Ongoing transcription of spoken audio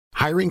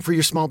Hiring for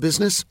your small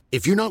business?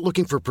 If you're not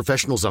looking for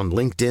professionals on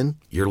LinkedIn,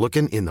 you're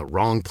looking in the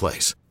wrong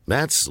place.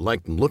 That's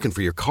like looking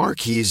for your car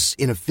keys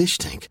in a fish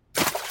tank.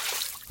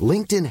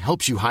 LinkedIn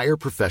helps you hire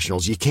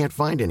professionals you can't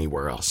find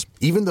anywhere else,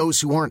 even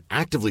those who aren't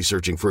actively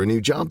searching for a new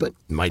job but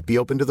might be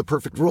open to the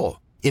perfect role.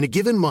 In a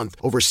given month,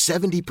 over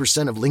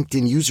 70% of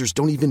LinkedIn users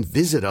don't even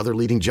visit other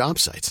leading job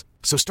sites.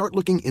 So start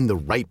looking in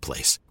the right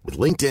place. With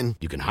LinkedIn,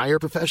 you can hire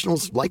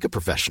professionals like a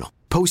professional.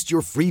 Post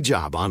your free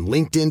job on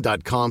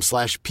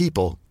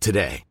linkedin.com/people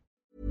today.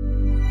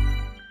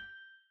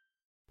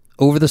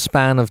 Over the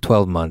span of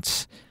 12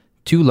 months,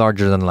 two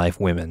larger-than-life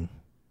women,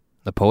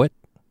 a poet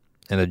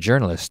and a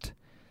journalist,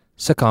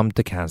 succumbed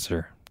to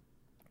cancer.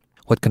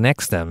 What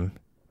connects them,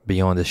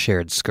 beyond the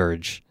shared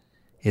scourge,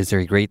 is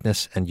their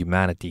greatness and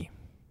humanity.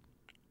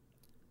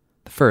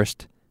 The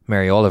first,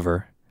 Mary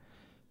Oliver,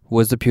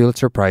 was the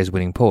Pulitzer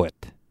Prize-winning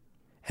poet,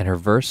 and her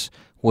verse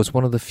was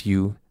one of the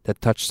few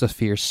that touched the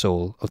fierce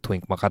soul of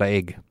Twink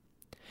Macaraig,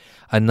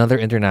 another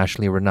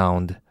internationally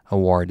renowned,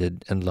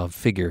 awarded, and loved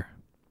figure,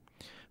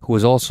 who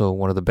was also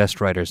one of the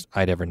best writers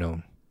I'd ever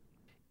known.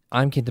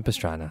 I'm Quinton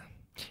Pastrana.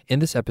 In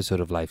this episode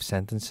of Life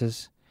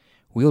Sentences,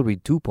 we'll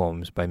read two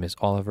poems by Miss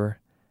Oliver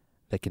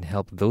that can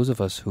help those of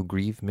us who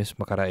grieve Miss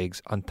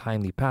Macaraig's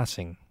untimely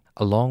passing,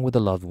 along with the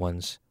loved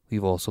ones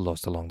we've also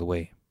lost along the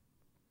way.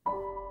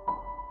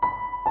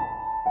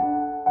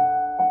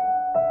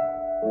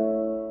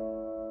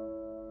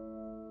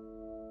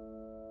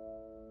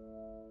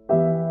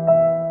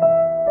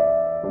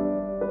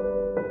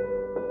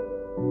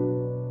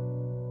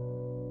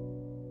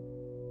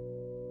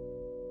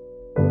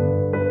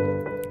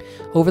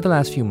 Over the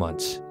last few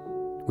months,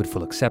 with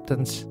full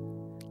acceptance,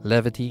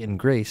 levity, and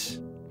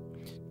grace,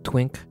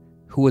 Twink,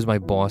 who was my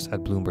boss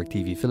at Bloomberg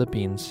TV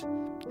Philippines,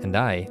 and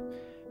I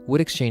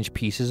would exchange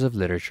pieces of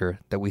literature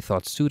that we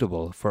thought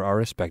suitable for our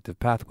respective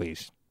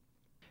pathways.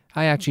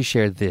 I actually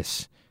shared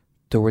this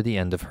toward the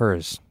end of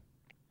hers,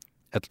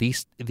 at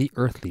least the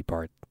earthly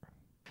part.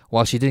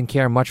 While she didn't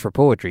care much for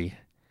poetry,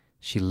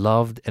 she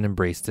loved and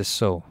embraced this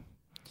so,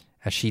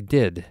 as she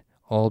did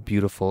all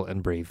beautiful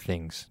and brave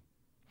things.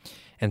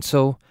 And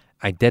so,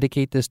 I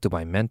dedicate this to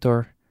my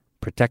mentor,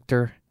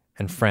 protector,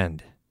 and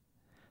friend,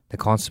 the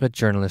consummate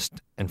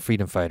journalist and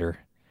freedom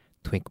fighter,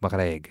 Twink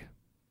Macaraig.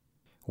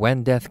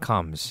 When Death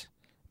Comes,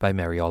 by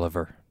Mary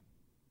Oliver.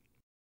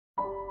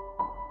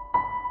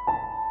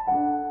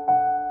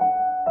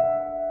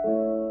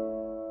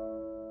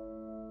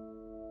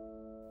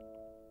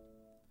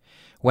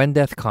 When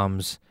death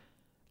comes,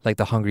 like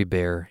the hungry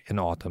bear in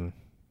autumn.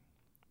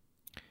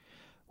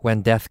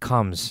 When death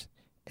comes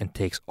and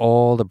takes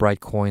all the bright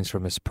coins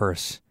from his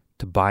purse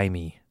to buy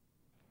me,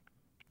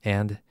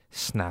 and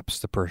snaps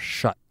the purse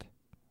shut.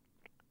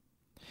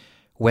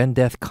 When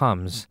death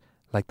comes,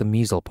 like the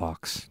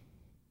measlepox.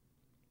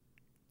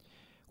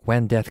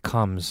 When death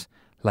comes,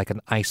 like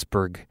an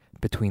iceberg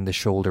between the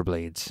shoulder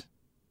blades.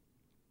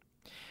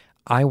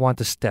 I want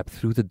to step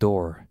through the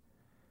door,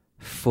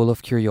 full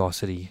of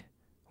curiosity,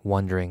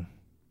 wondering,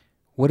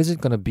 what is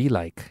it going to be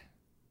like,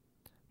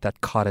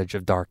 that cottage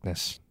of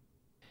darkness?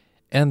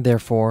 And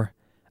therefore,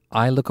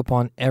 I look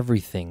upon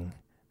everything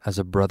as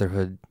a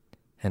brotherhood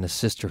and a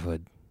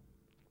sisterhood,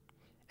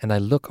 and I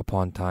look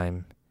upon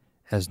time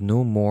as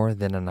no more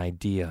than an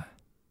idea,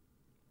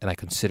 and I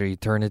consider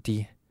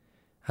eternity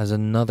as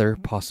another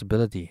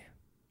possibility,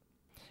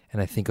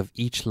 and I think of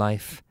each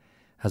life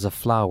as a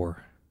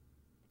flower,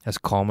 as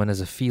common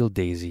as a field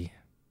daisy,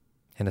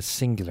 and as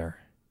singular,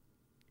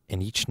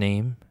 and each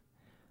name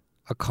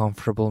a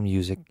comfortable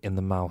music in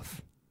the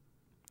mouth,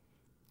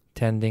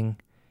 tending,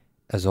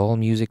 as all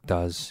music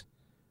does,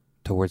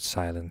 towards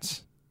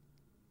silence,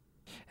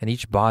 and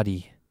each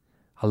body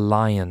a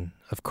lion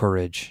of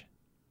courage,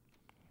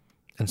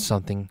 and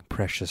something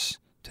precious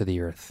to the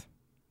earth.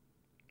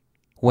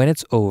 When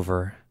it's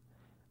over,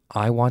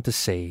 I want to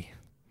say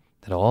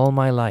that all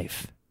my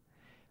life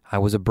I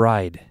was a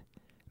bride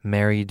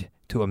married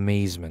to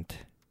amazement.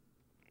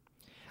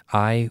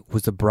 I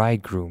was the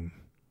bridegroom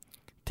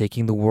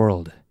taking the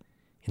world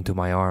into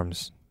my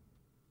arms.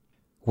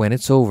 When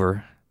it's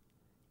over,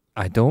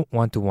 I don't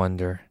want to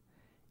wonder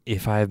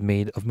if I have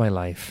made of my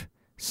life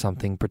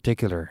something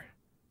particular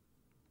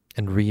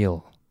and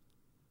real.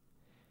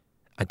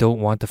 I don't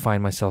want to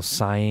find myself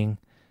sighing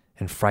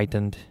and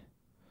frightened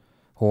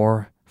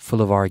or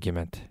full of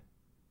argument.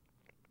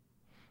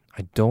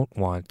 I don't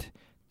want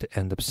to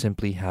end up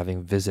simply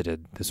having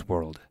visited this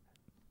world.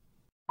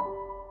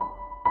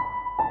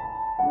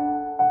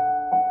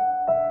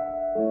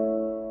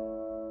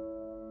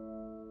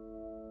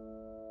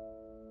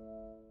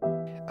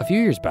 A few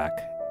years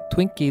back,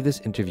 Twink gave this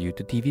interview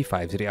to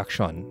TV5's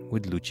Reaksyon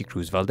with Lucy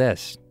Cruz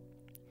Valdez.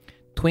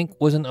 Twink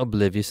wasn't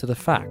oblivious to the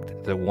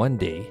fact that one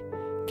day,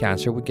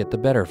 cancer would get the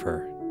better of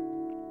her.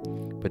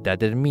 But that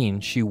didn't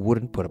mean she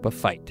wouldn't put up a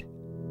fight.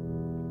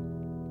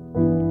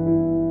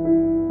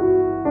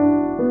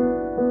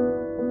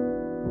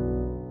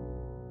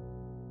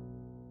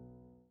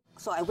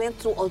 So I went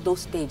through all those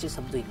stages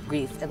of the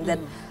grief, and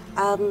then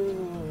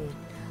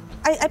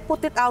I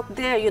put it out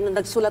there,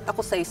 nagsulat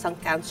ako sa isang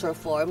cancer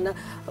form na,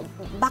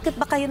 bakit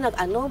ba kayo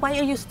why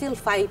are you still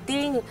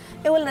fighting?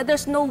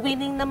 There's no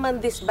winning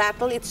naman this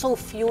battle, it's so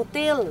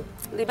futile.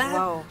 Di ba?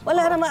 Wow.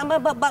 Wala naman,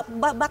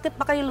 bakit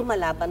pa kayo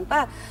lumalaban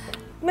pa?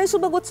 May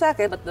sumagot sa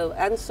akin, but the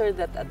answer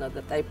that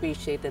I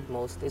appreciated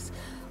most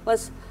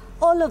was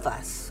all of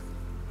us,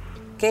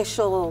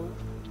 kesyo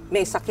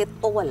may sakit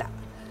o wala,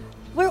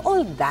 we're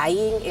all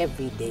dying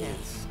every day.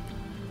 Yes.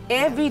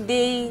 Every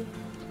day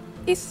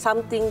is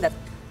something that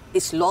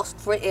is lost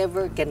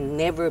forever, can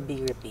never be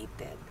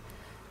repeated.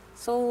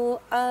 So,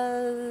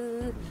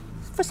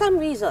 for some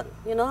reason,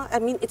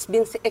 it's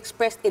been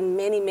expressed in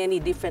many, many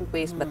different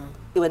ways, but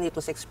when it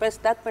was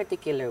expressed that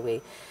particular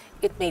way,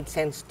 it made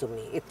sense to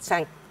me. It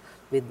sank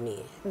with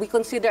me. We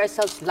consider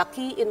ourselves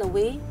lucky in a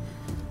way,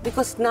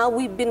 because now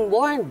we've been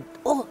warned.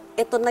 Oh,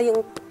 eto na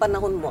yung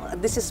panahon mo.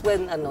 This is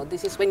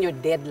when your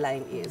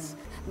deadline is.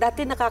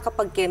 Dati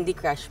nakakapag-Candy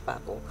Crush pa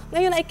ako.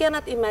 Ngayon, I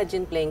cannot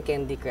imagine playing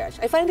Candy Crush.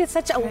 I find it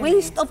such a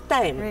waste of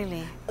time.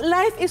 Really?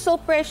 Life is so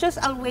precious,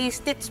 I'll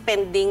waste it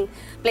playing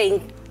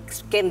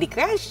Candy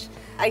Crush.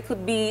 I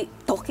could be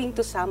talking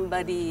to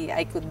somebody,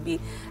 I could be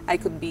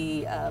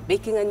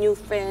making a new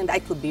friend, I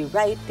could be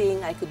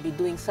writing, I could be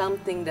doing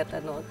something that,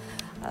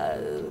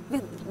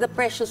 with the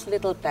precious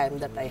little time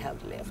that I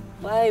have left.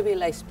 Why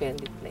will I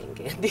spend it playing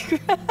Candy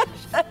Crush?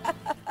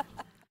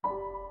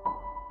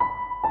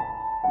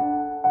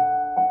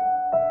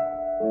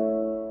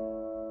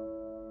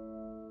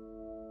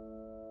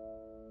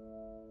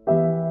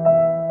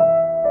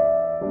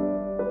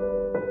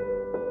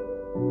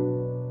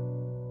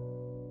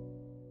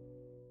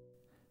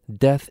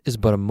 Death is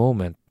but a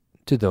moment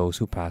to those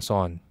who pass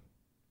on.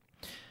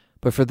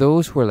 But for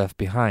those who are left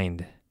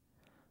behind,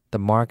 the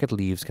mark it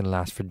leaves can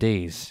last for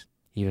days,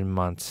 even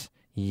months,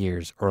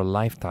 years, or a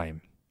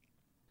lifetime.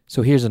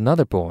 So here's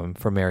another poem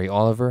for Mary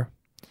Oliver,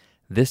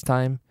 this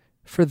time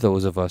for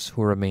those of us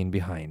who remain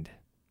behind.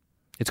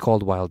 It's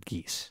called Wild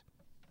Geese.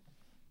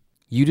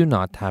 You do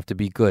not have to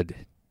be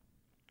good.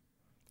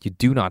 You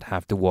do not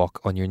have to walk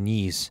on your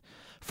knees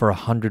for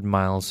 100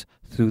 miles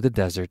through the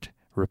desert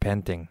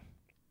repenting.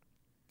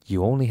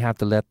 You only have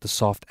to let the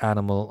soft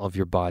animal of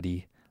your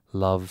body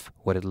love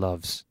what it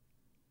loves.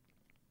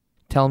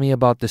 Tell me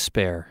about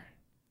despair,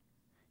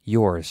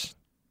 yours,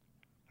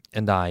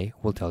 and I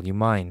will tell you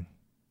mine.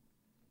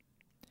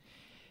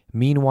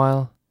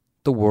 Meanwhile,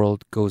 the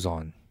world goes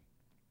on.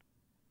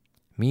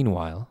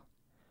 Meanwhile,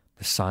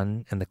 the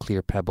sun and the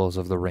clear pebbles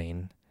of the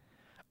rain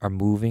are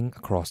moving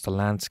across the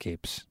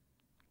landscapes,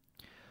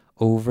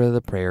 over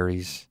the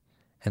prairies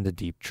and the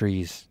deep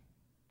trees,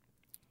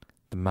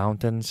 the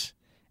mountains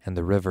and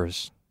the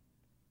rivers.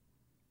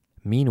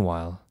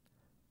 Meanwhile,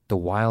 the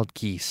wild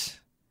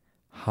geese,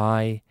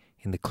 high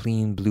in the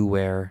clean blue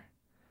air,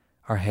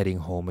 are heading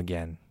home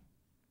again.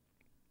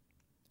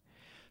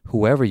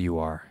 Whoever you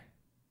are,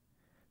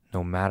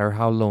 no matter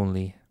how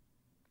lonely,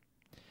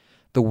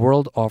 the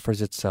world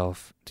offers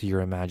itself to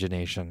your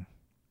imagination,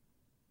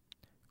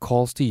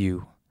 calls to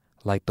you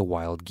like the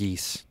wild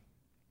geese,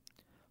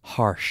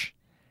 harsh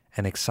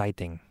and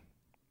exciting,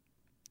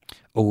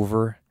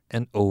 over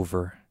and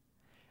over,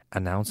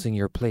 announcing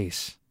your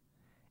place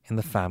in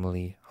the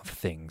family of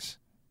things.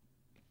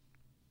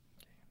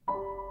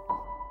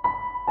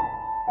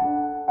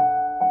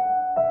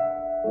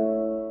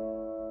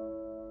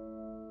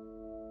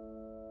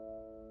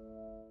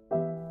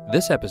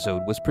 This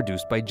episode was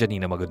produced by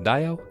Janina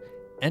Magundayo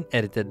and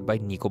edited by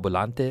Nico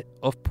Bolante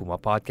of Puma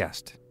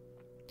Podcast.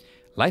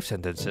 Life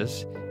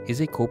Sentences is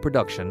a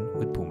co-production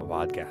with Puma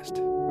Podcast.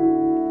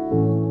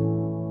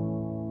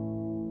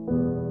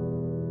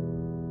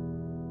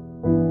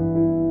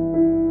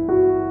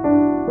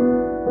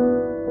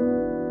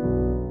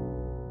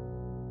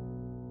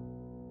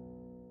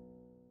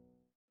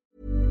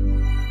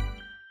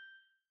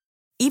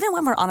 Even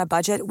when we're on a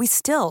budget, we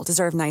still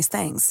deserve nice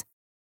things.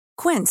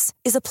 Quince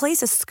is a place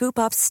to scoop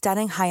up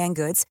stunning high-end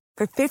goods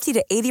for 50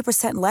 to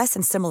 80% less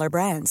than similar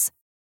brands.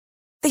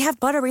 They have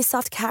buttery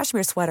soft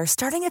cashmere sweaters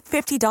starting at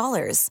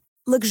 $50,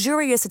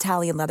 luxurious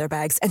Italian leather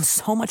bags, and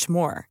so much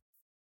more.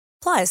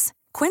 Plus,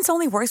 Quince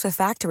only works with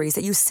factories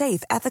that use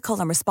safe, ethical,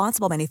 and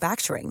responsible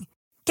manufacturing.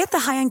 Get the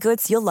high-end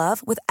goods you'll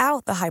love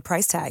without the high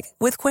price tag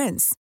with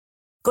Quince.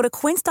 Go to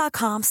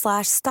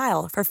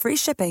quince.com/style for free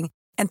shipping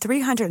and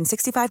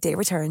 365-day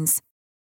returns.